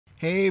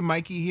Hey,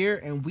 Mikey here,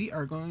 and we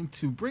are going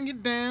to bring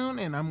it down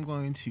and I'm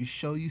going to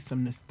show you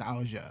some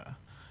nostalgia.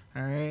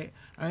 All right,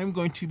 I'm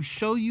going to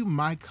show you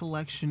my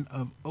collection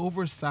of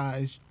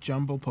oversized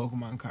jumbo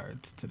Pokemon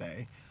cards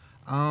today.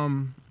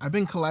 I've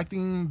been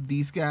collecting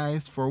these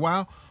guys for a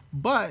while,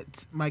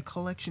 but my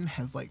collection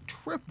has like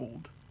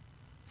tripled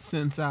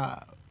since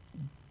I've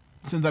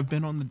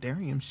been on the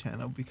Derium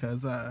channel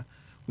because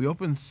we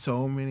opened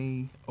so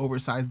many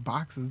oversized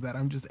boxes that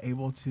I'm just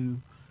able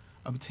to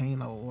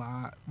obtain a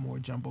lot more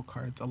jumbo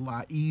cards a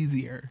lot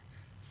easier.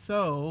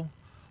 So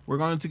we're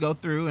going to go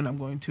through and I'm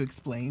going to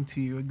explain to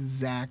you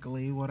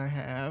exactly what I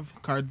have.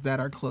 Cards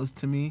that are close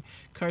to me,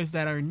 cards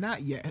that are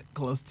not yet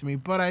close to me,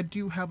 but I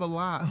do have a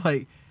lot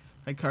like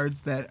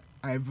cards that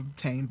I've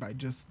obtained by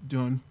just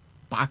doing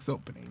box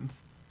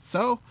openings.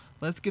 So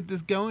let's get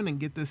this going and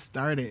get this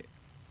started.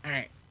 All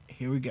right,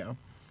 here we go.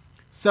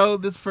 So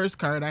this first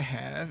card I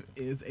have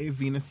is a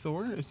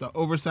Venusaur. It's an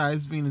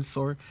oversized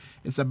Venusaur.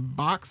 It's a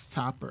box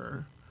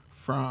topper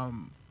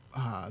from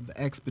the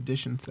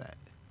Expedition set.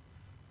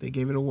 They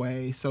gave it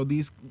away. So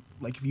these,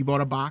 like if you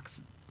bought a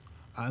box,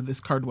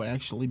 this card would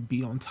actually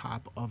be on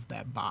top of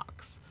that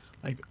box.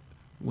 Like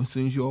as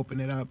soon as you open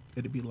it up,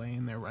 it'd be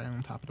laying there right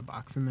on top of the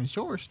box, and it's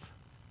yours.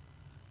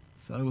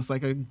 So it was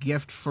like a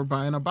gift for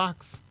buying a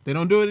box. They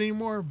don't do it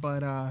anymore,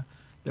 but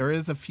there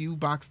is a few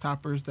box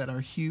toppers that are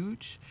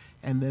huge,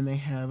 and then they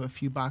have a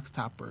few box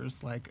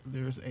toppers. Like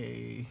there's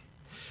a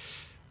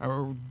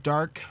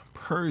Dark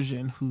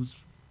Persian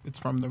it's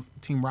from the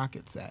Team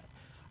Rocket set,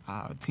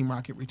 Team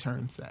Rocket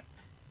Return set.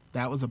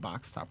 That was a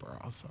box topper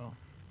also.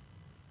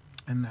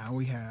 And now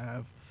we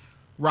have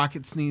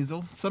Rocket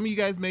Sneasel. Some of you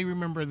guys may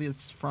remember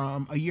this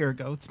from a year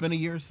ago. It's been a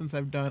year since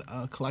I've done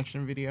a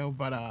collection video,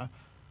 but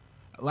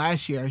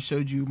last year I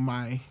showed you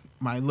my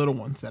little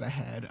ones that I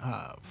had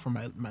for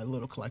my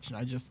little collection.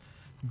 I just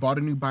bought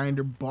a new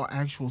binder, bought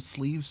actual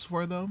sleeves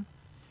for them,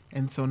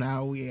 and so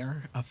now we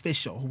are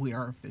official. We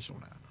are official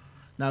now.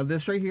 Now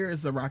this right here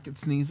is the Rocket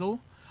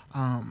Sneasel.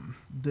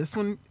 This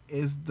one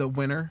is the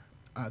winner.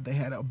 They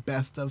had a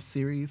best of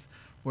series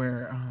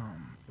where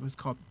it was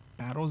called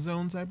Battle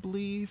Zones, I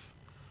believe.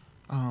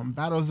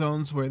 Battle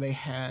Zones where they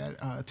had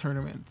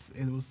tournaments.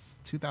 It was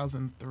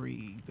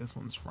 2003. This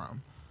one's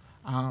from.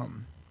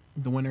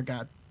 The winner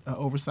got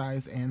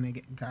oversized, and they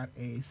got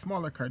a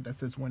smaller card that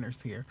says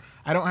winners here.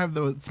 I don't have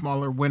the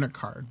smaller winner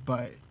card,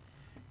 but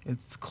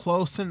it's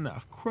close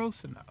enough.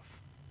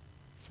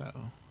 So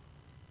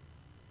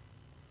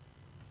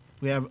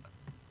we have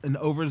an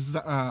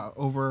oversized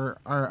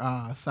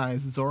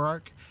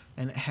Zoroark,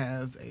 and it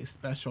has a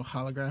special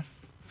holograph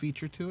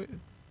feature to it.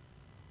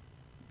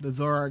 The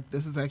Zoroark,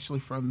 this is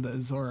actually from the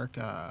Zoroark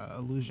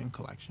Illusion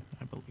collection,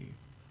 I believe.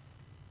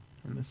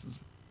 And this is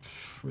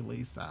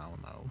released, I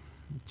don't know,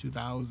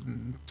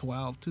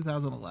 2012,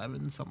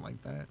 2011, something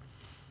like that,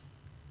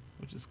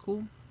 which is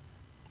cool.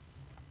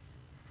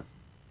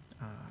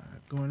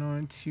 Going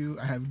on to,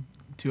 I have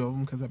two of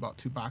them because I bought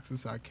two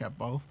boxes, so I kept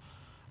both.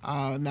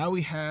 Now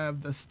we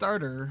have the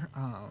starter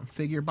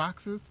figure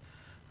boxes.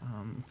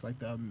 It's like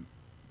the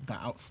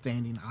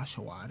outstanding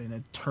Oshawott and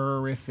a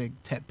terrific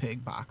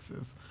Tepig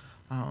boxes.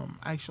 I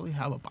actually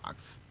have a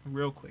box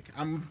real quick.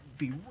 I'm gonna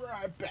be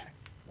right back.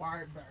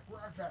 Right back.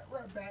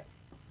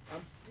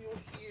 I'm still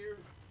here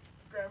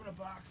grabbing a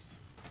box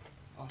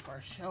off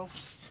our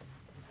shelves.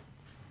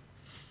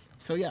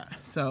 So yeah,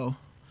 so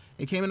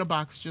it came in a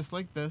box just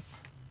like this.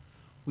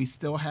 We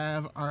still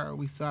have a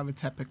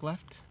Tepig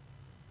left.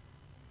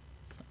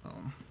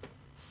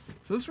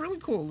 So it's really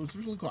cool. It's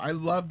really cool. I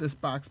love this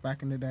box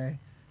back in the day,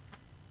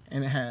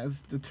 and it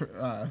has the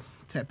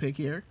Tepig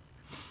here,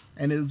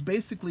 and it's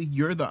basically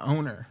you're the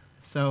owner.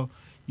 So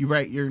you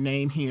write your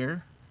name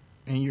here,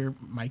 and you're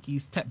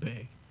Mikey's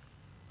Tepig,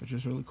 which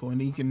is really cool.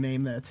 And then you can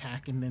name the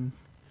attack, and then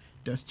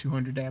it does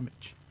 200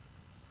 damage.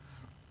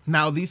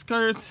 Now these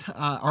cards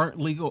aren't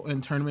legal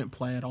in tournament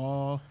play at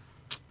all,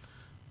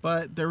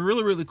 but they're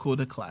really cool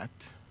to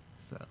collect.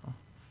 So,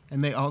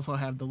 and they also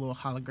have the little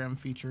hologram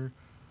feature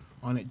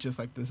on it, just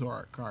like the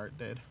Zoroark card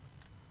did.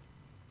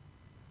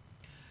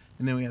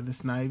 And then we have the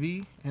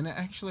Snivy, and it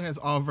actually has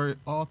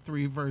all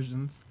three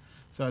versions.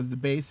 So it has the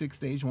basic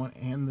stage 1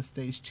 and the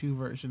stage 2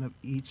 version of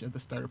each of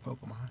the starter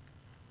Pokemon,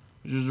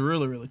 which is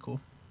really cool.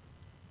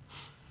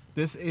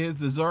 This is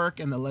the Zoroark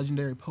and the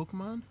legendary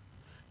Pokemon.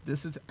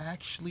 This is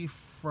actually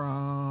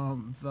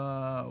from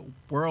the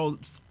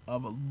Worlds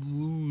of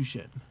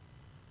Illusion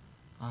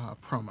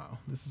promo.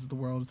 This is the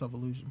Worlds of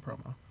Illusion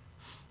promo.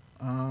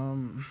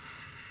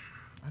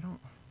 I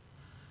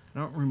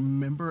don't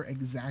remember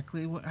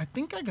exactly what. I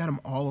think I got them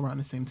all around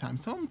the same time.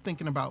 So I'm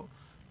thinking about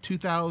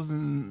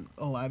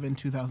 2011,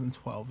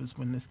 2012 is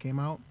when this came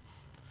out.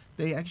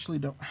 They actually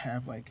don't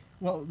have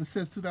well, this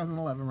says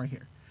 2011 right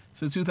here.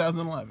 So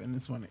 2011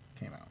 is when it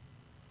came out.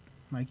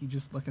 Mikey,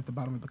 just look at the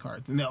bottom of the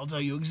cards, and they'll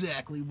tell you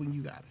exactly when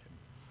you got it.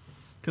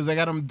 Because I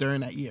got them during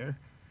that year.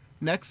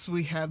 Next,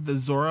 we have the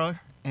Zora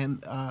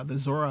and the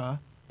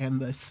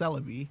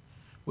Celebi,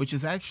 which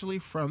is actually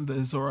from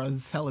the Zora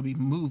Celebi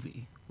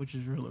movie, which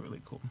is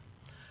really cool.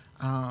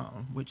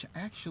 which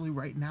actually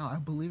right now I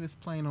believe is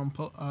playing on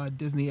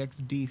Disney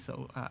XD,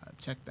 so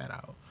check that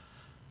out.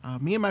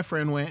 Me and my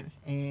friend went,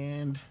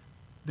 and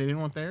they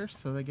didn't want theirs,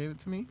 so they gave it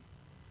to me.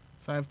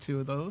 So I have 2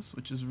 of those,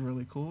 which is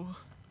really cool.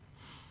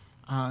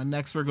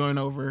 Next, we're going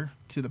over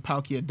to the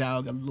Palkia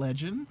Dialga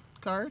Legend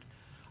card.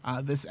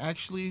 This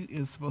actually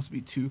is supposed to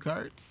be 2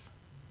 cards.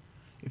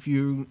 If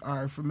you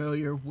are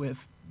familiar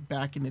with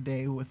back in the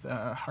day with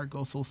Heart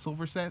Gold Soul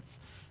Silver sets,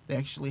 they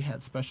actually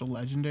had special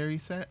legendary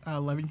special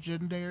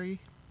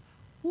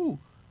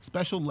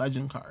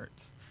legend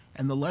cards.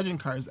 And the legend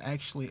cards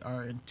actually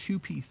are in 2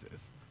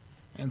 pieces.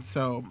 And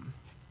so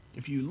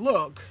if you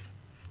look,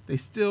 they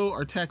still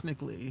are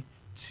technically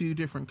 2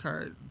 different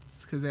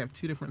cards because they have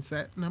 2 different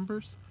set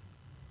numbers.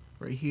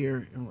 Right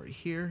here and right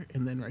here.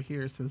 And then right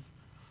here it says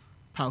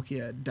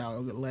Palkia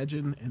Dialga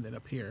Legend, and then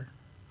up here.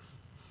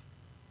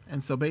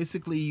 And so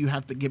basically you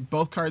have to get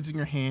both cards in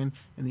your hand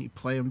and then you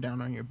play them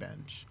down on your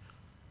bench.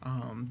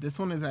 This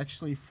one is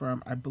actually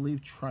from, I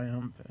believe,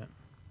 Triumphant.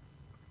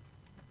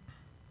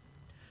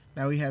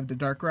 Now we have the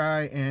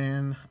Darkrai,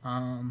 and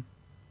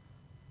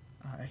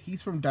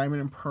he's from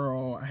Diamond and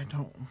Pearl. I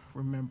don't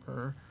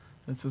remember.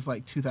 This is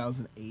like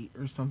 2008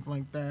 or something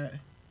like that.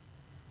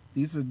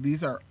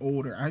 These are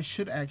older. I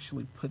should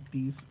actually put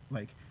these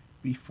like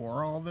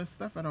before all this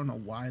stuff. I don't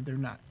know why they're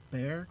not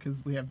there,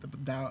 because we have the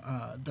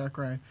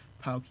Darkrai,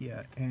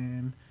 Palkia,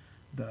 and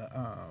the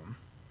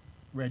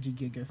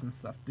Regigigas and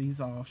stuff.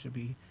 These all should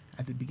be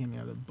at the beginning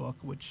of the book,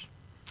 which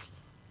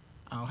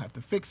I'll have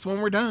to fix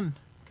when we're done,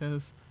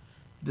 because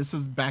this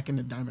is back in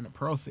the Diamond and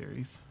Pearl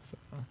series. So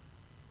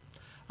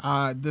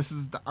this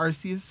is the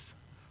Arceus,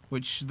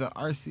 which the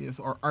Arceus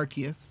or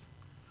Arceus.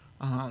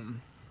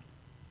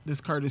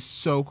 This card is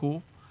so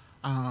cool.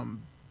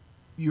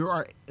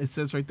 It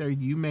says right there,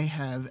 you may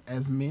have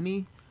as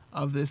many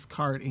of this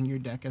card in your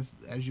deck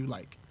as you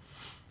like.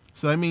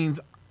 So that means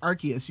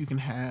Arceus, you can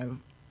have,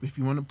 if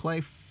you want to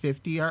play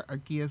 50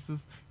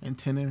 Arceuses and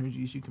 10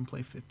 energies, you can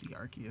play 50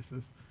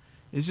 Arceuses.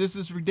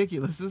 It's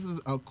ridiculous. This is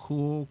a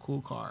cool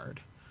card.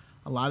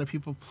 A lot of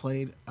people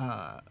tried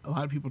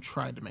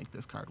to make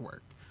this card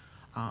work.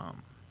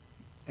 And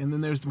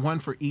then there's one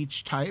for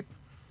each type,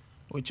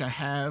 which I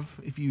have.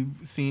 If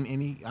you've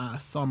seen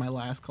saw my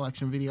last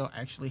collection video,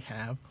 I actually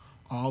have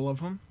all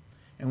of them.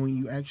 And when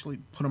you actually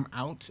put them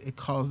out, it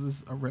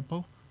causes a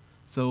ripple.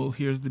 So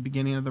here's the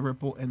beginning of the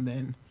ripple, and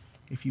then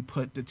if you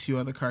put the 2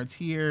 other cards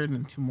here, and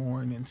then 2 more,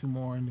 and then 2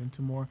 more, and then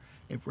 2 more,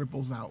 it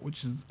ripples out,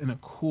 which is in a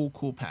cool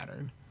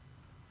pattern.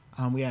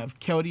 We have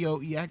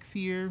Keldeo EX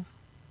here.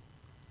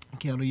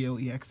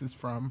 Keldeo EX is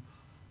from,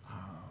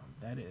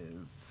 that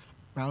is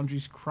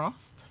Boundaries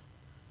Crossed,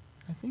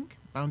 I think.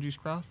 Boundaries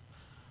Crossed.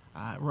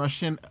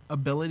 Russian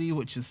ability,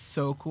 which is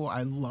so cool.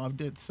 I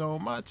loved it so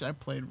much. I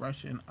played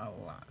Russian a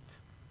lot.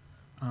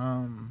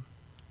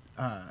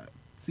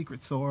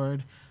 Secret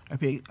Sword. I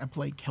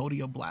played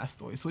Keldeo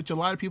Blastoise, which a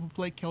lot of people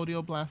play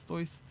Keldeo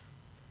Blastoise,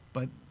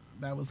 but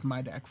that was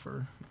my deck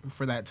for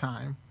that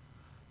time.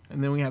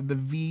 And then we have the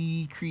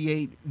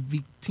V-Create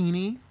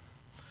Victini.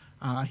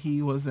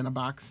 He was in a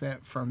box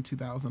set from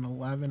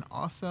 2011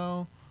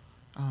 also.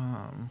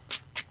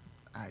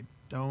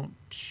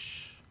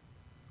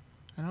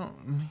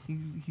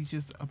 He's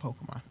just a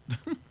Pokemon.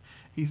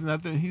 He's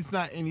not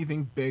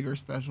anything big or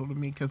special to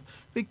me, because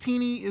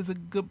Victini is a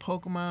good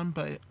Pokemon,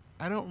 but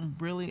I don't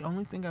really,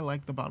 only thing I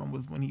liked about him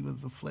was when he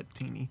was a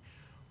Flip-Tini,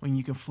 when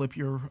you can flip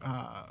your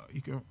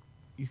you can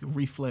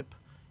reflip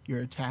your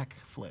attack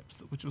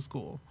flips, which was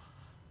cool.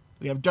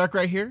 We have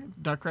Darkrai here.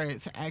 Darkrai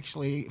is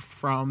actually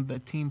from the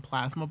Team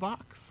Plasma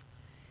box.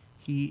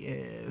 He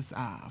is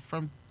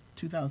from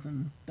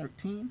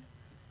 2013.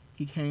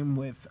 He came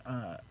with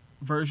a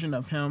version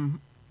of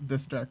him,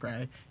 this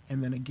Darkrai,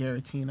 and then a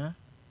Giratina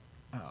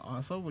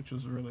also, which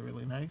was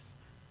really nice.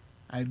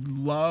 I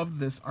love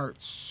this art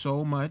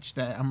so much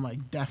that I'm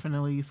like,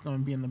 definitely it's going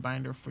to be in the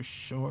binder for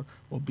sure.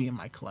 Will be in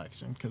my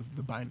collection because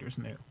the binder's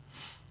new.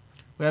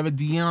 We have a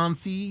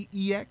Deontay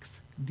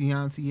EX.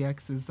 Deontay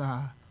EX is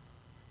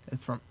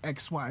from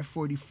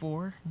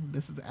XY44.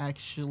 This is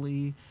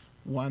actually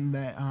one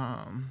that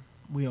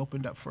we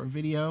opened up for a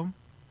video.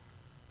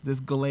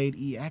 This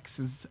Gallade EX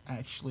is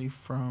actually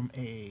from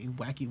a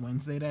Wacky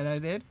Wednesday that I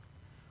did,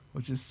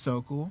 which is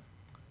so cool.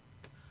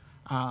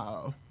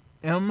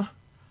 M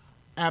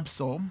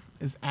Absol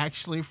is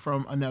actually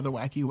from another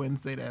Wacky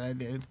Wednesday that I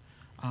did.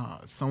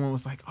 Someone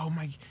was like, "Oh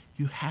my,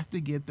 you have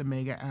to get the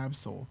Mega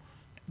Absol.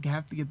 You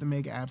have to get the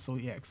Mega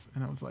Absol EX."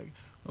 And I was like,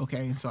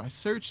 okay. And so I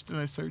searched and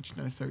I searched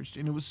and I searched,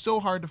 and it was so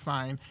hard to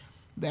find.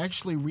 They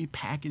actually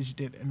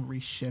repackaged it and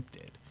reshipped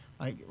it.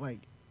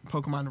 Like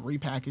Pokemon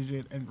repackaged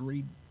it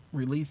and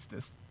released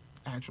this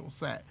actual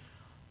set.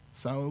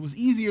 So it was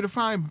easier to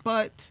find,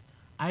 but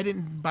I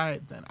didn't buy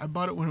it then. I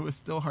bought it when it was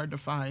still hard to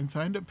find.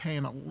 So I ended up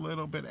paying a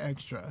little bit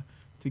extra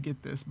to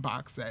get this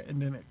box set,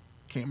 and then it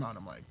came out.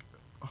 I'm like,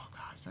 oh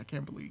gosh, I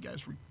can't believe you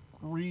guys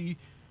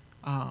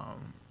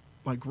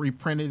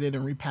reprinted it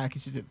and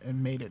repackaged it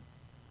and made it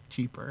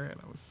cheaper,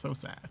 and I was so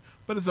sad.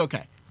 But it's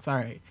okay. It's all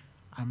right.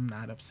 I'm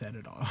not upset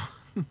at all.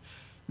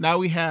 Now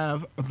we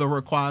have the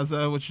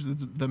Rayquaza, which is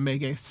the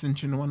Mega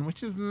Ascension one,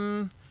 which is,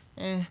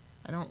 I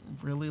don't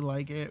really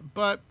like it,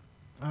 but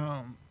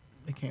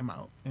it came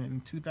out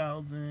in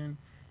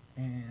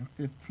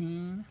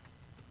 2015.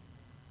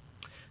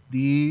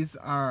 These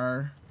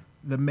are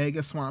the Mega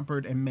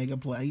Swampert and Mega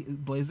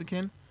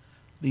Blaziken.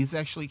 These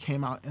actually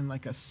came out in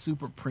like a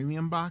super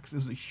premium box. It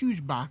was a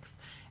huge box,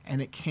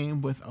 and it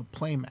came with a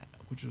playmat,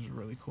 which was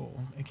really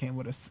cool. It came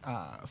with a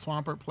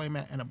Swampert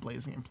playmat and a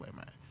Blaziken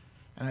playmat,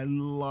 and I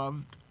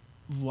loved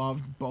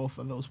both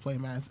of those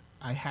playmats.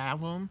 I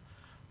have them.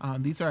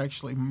 These are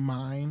actually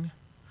mine.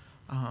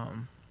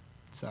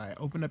 So I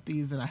opened up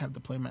these, and I have the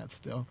playmat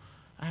still.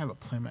 I have a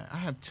playmat. I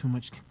have too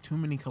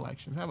many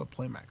collections. I have a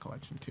playmat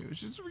collection too. It's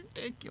just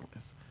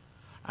ridiculous.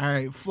 All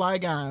right,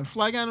 Flygon.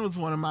 Flygon was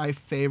one of my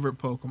favorite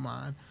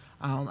Pokemon.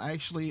 I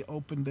actually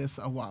opened this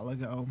a while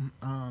ago.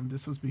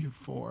 This was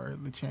before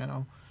the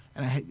channel,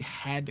 and I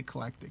had to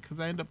collect it because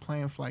I ended up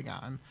playing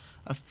Flygon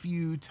a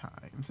few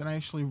times, and I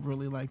actually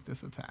really like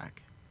this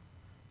attack.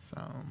 So,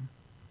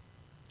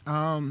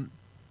 I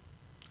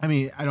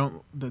mean, I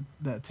don't. The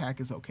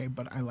attack is okay,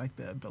 but I like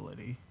the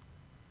ability.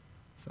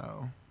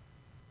 So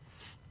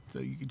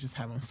you could just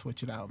have them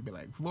switch it out and be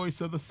like,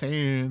 Voice of the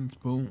Sands,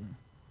 boom.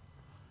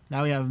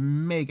 Now we have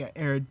Mega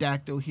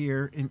Aerodactyl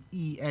here in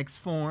EX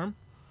form.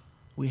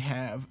 We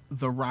have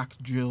the Rock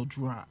Drill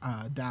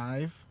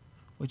Dive,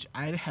 which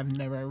I have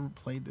never ever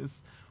played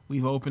this.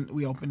 We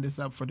opened this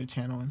up for the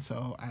channel, and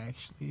so I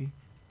actually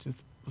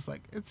just was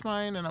like, it's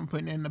mine, and I'm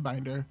putting it in the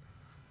binder.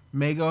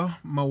 Mega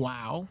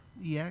Mawile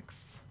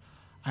EX.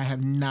 I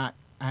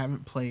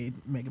haven't played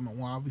Mega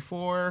Mawile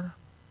before.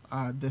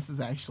 This is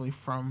actually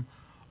from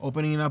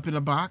opening up in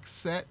a box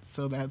set,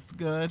 so that's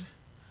good.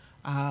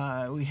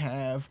 We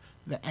have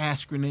the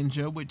Ash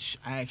Greninja, which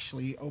I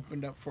actually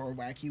opened up for a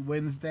Wacky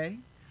Wednesday,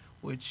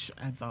 which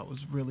I thought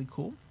was really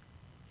cool.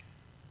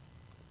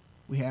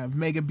 We have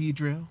Mega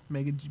Beedrill.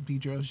 Mega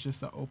Beedrill is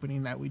just an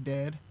opening that we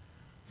did.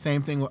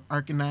 Same thing with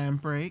Arcanine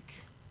Break.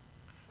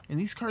 And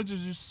these cards are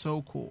just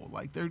so cool.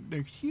 Like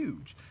they're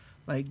huge.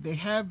 Like they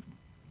have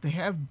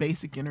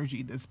basic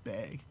energy this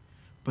big,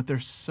 but they're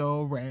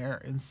so rare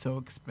and so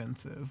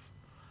expensive.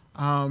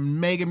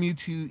 Mega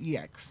Mewtwo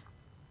EX.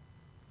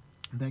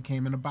 That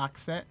came in a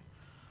box set.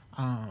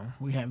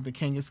 We have the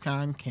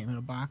Kangaskhan, came in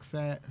a box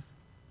set.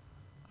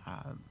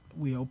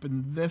 We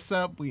opened this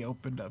up. We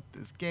opened up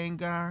this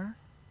Gengar.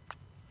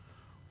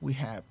 We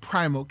have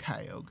Primal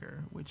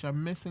Kyogre, which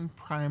I'm missing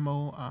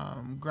Primal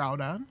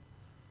Groudon.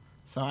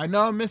 So I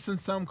know I'm missing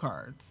some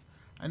cards.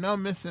 I know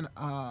I'm missing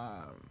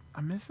a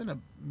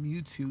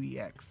Mewtwo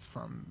EX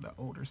from the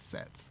older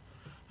sets.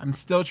 I'm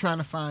still trying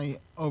to find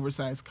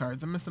oversized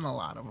cards. I'm missing a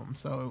lot of them.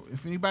 So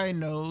if anybody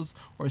knows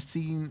or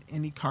seen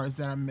any cards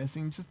that I'm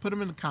missing, just put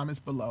them in the comments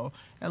below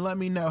and let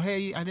me know,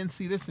 hey, I didn't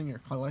see this in your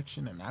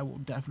collection, and I will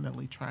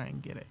definitely try and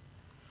get it.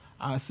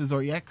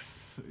 Scizor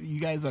EX,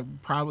 you guys are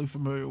probably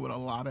familiar with a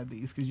lot of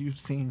these because you've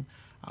seen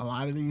a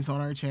lot of these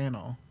on our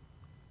channel.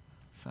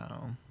 So,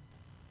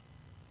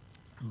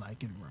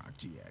 Lycanroc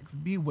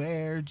GX,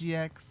 Beware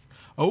GX,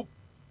 oh,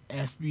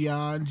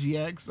 Espeon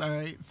GX, all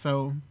right,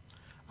 so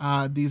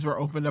these were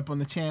opened up on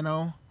the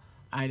channel.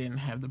 I didn't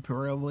have the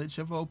privilege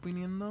of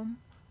opening them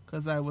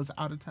because I was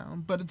out of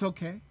town, but it's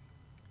okay.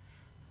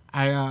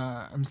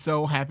 I'm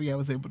so happy I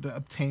was able to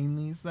obtain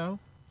these though.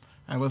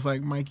 I was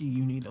like, Mikey,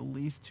 you need at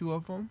least 2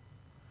 of them.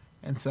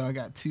 And so I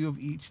got 2 of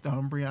each, the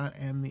Umbreon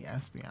and the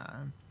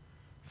Espeon.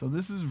 So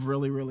this is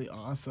really, really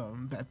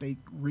awesome that they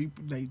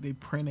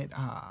printed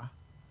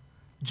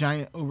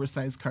giant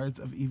oversized cards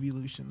of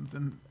evolutions.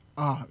 And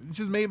it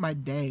just made my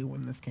day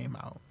when this came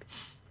out.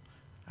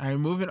 All right,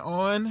 moving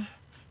on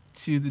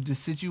to the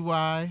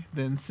Decidueye,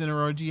 the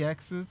Incineroar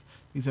GXs.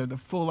 These are the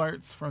full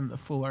arts from the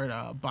full art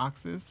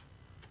boxes.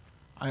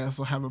 I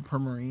also have a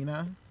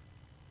Primarina.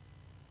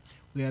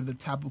 We have the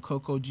Tapu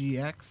Koko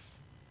GX.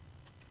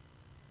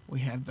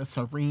 We have the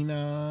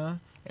Serena.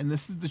 And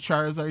this is the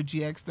Charizard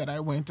GX that I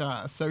went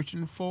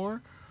searching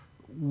for.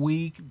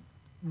 We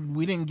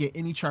didn't get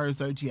any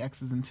Charizard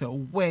GXs until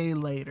way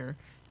later.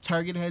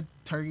 Target had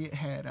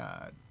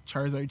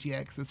Charizard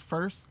GXs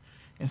first.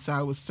 And so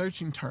I was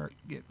searching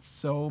Target,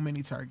 so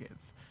many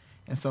Targets.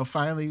 And so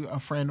finally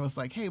a friend was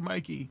like, hey,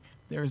 Mikey,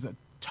 there's a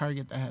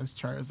Target that has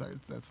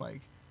Charizards that's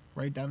like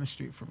right down the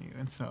street from you.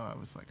 And so I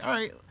was like, all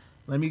right,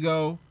 let me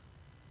go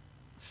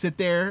sit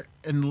there.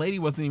 And the lady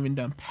wasn't even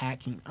done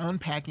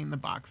unpacking the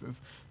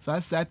boxes. So I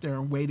sat there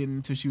and waited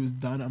until she was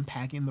done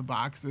unpacking the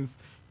boxes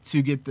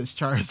to get this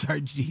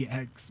Charizard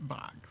GX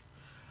box.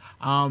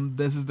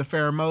 This is the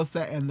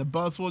Pheromosa and the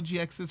Buzzwole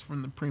GXs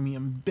from the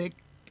premium big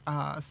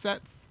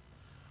sets,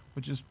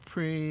 which is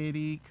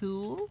pretty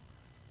cool.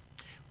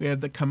 We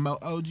have the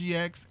Komodo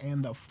GX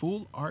and the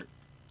full art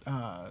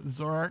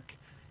Zoroark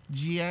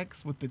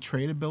GX with the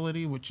trade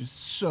ability, which is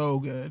so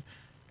good.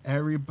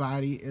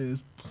 Everybody is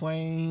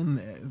playing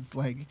this.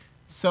 Like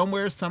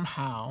somewhere,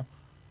 somehow,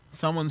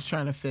 someone's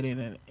trying to fit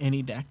in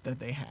any deck that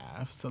they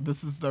have. So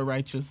this is the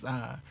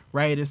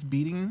Riotous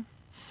Beating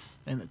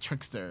and the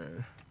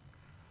Trickster.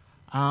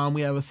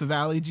 We have a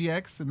Savali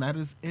GX, and that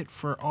is it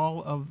for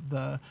all of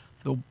the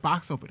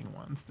box opening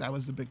ones. That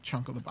was the big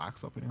chunk of the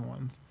box opening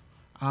ones.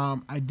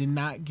 I did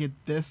not get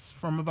this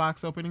from a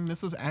box opening.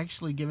 This was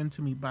actually given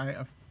to me by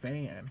a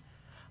fan.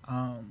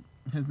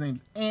 His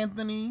name's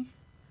Anthony,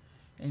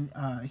 and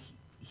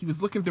he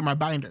was looking through my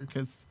binder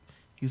because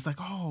he was like,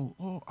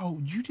 oh,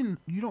 you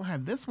don't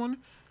have this one.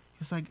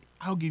 He's like,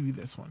 I'll give you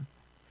this one.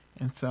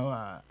 And so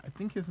I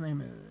think his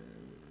name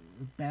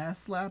is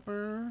Bass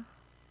Slapper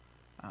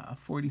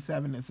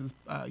 47 is his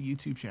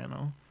YouTube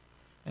channel.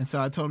 And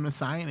so I told him to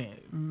sign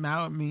it.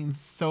 Now it means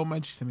so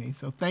much to me.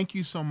 So thank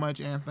you so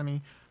much,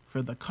 Anthony,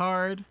 for the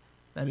card.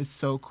 That is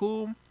so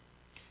cool.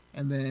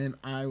 And then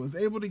I was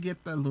able to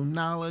get the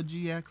Lunala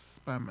GX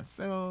by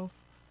myself.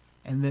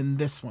 And then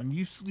this one.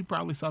 You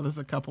probably saw this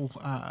a couple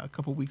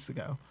weeks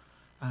ago.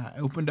 I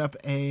opened up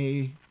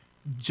a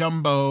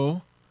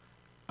Jumbo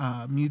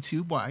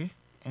Mewtwo Y.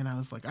 And I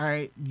was like, all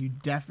right, you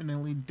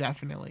definitely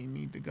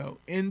need to go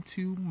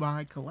into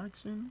my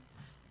collection.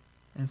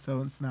 And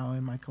so it's now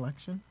in my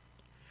collection.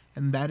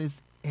 And that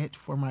is it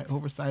for my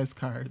oversized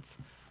cards.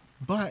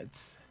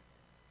 But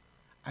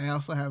I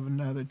also have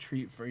another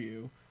treat for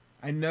you.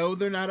 I know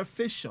they're not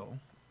official.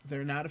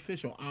 They're not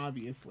official,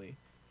 obviously.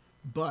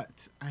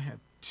 But I have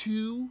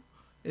two.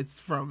 It's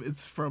from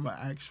an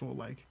actual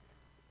like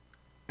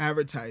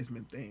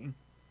advertisement thing.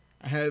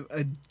 I have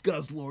a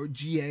Guzzlord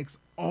GX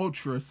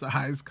ultra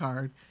size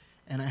card,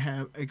 and I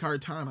have a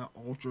Kartana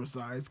ultra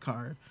size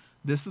card.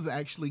 This was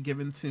actually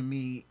given to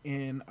me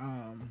in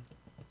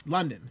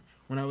London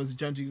when I was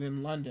judging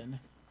in London.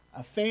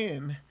 A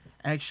fan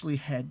actually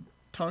had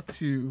talked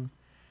to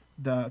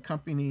the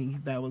company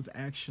that was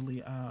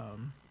actually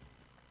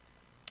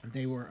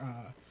they were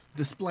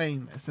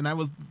displaying this, and I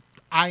was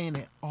eyeing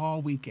it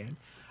all weekend.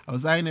 And I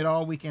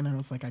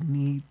was like, I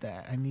need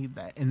that.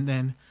 And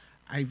then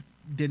I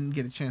didn't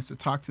get a chance to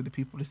talk to the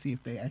people to see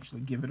if they actually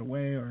give it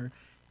away or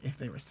if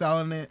they were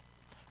selling it,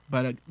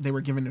 but they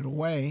were giving it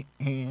away,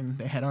 and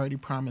they had already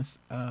promised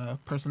a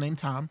person named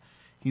Tom.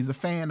 He's a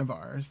fan of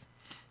ours,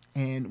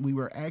 and we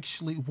were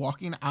actually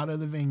walking out of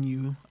the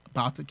venue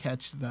about to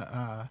catch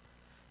the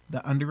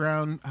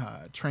underground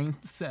train,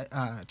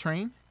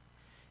 and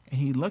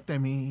he looked at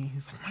me.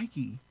 He's like,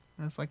 Mikey.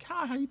 And it's like,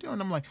 hi, how you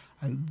doing? I'm like,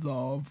 I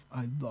love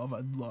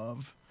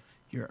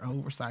your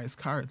oversized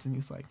cards. And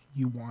he's like,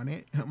 you want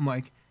it? And I'm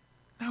like,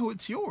 no,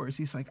 it's yours.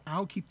 He's like,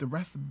 I'll keep the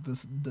rest of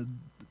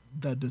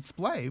the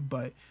display,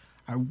 but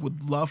I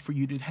would love for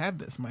you to have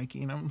this,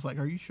 Mikey. And I was like,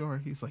 are you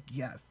sure? He's like,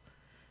 yes.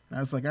 And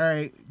I was like, all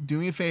right, do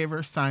me a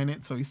favor, sign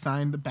it. So he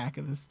signed the back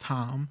of this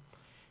Tom,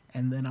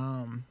 and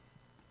then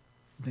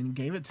he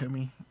gave it to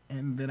me.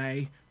 And then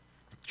I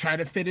tried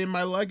to fit in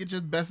my luggage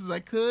as best as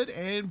I could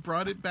and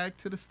brought it back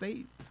to the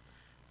States.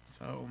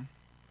 So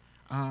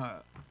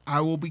I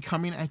will be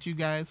coming at you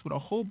guys with a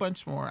whole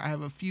bunch more. I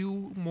have a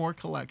few more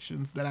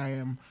collections that I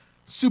am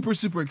super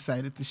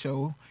excited to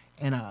show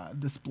and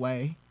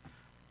display.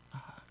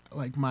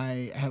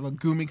 I have a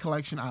Gumi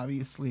collection,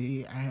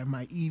 obviously. I have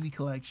my Eevee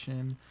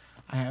collection.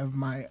 I have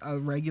my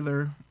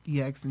regular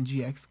EX and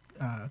GX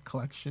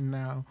collection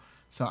now.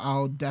 So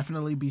I'll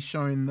definitely be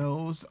showing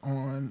those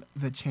on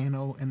the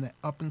channel in the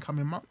up and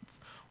coming months.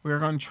 We're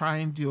going to try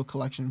and do a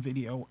collection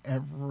video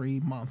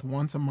every month,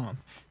 once a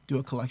month, do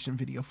a collection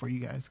video for you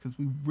guys, because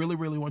we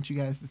really want you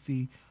guys to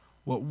see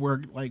what we're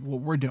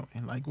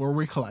doing, like what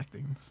we're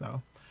collecting.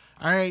 So,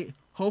 all right.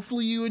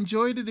 Hopefully you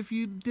enjoyed it. If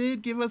you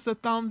did, give us a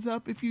thumbs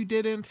up. If you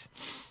didn't,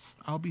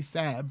 I'll be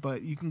sad,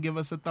 but you can give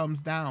us a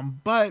thumbs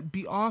down. But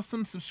be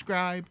awesome,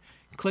 subscribe,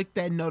 click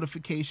that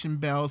notification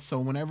bell so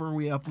whenever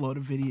we upload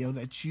a video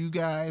that you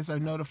guys are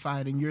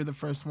notified and you're the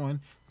first one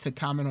to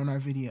comment on our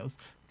videos.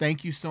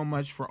 Thank you so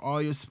much for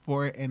all your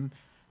support, and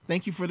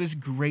thank you for this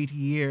great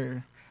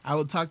year. I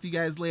will talk to you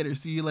guys later.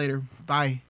 See you later. Bye.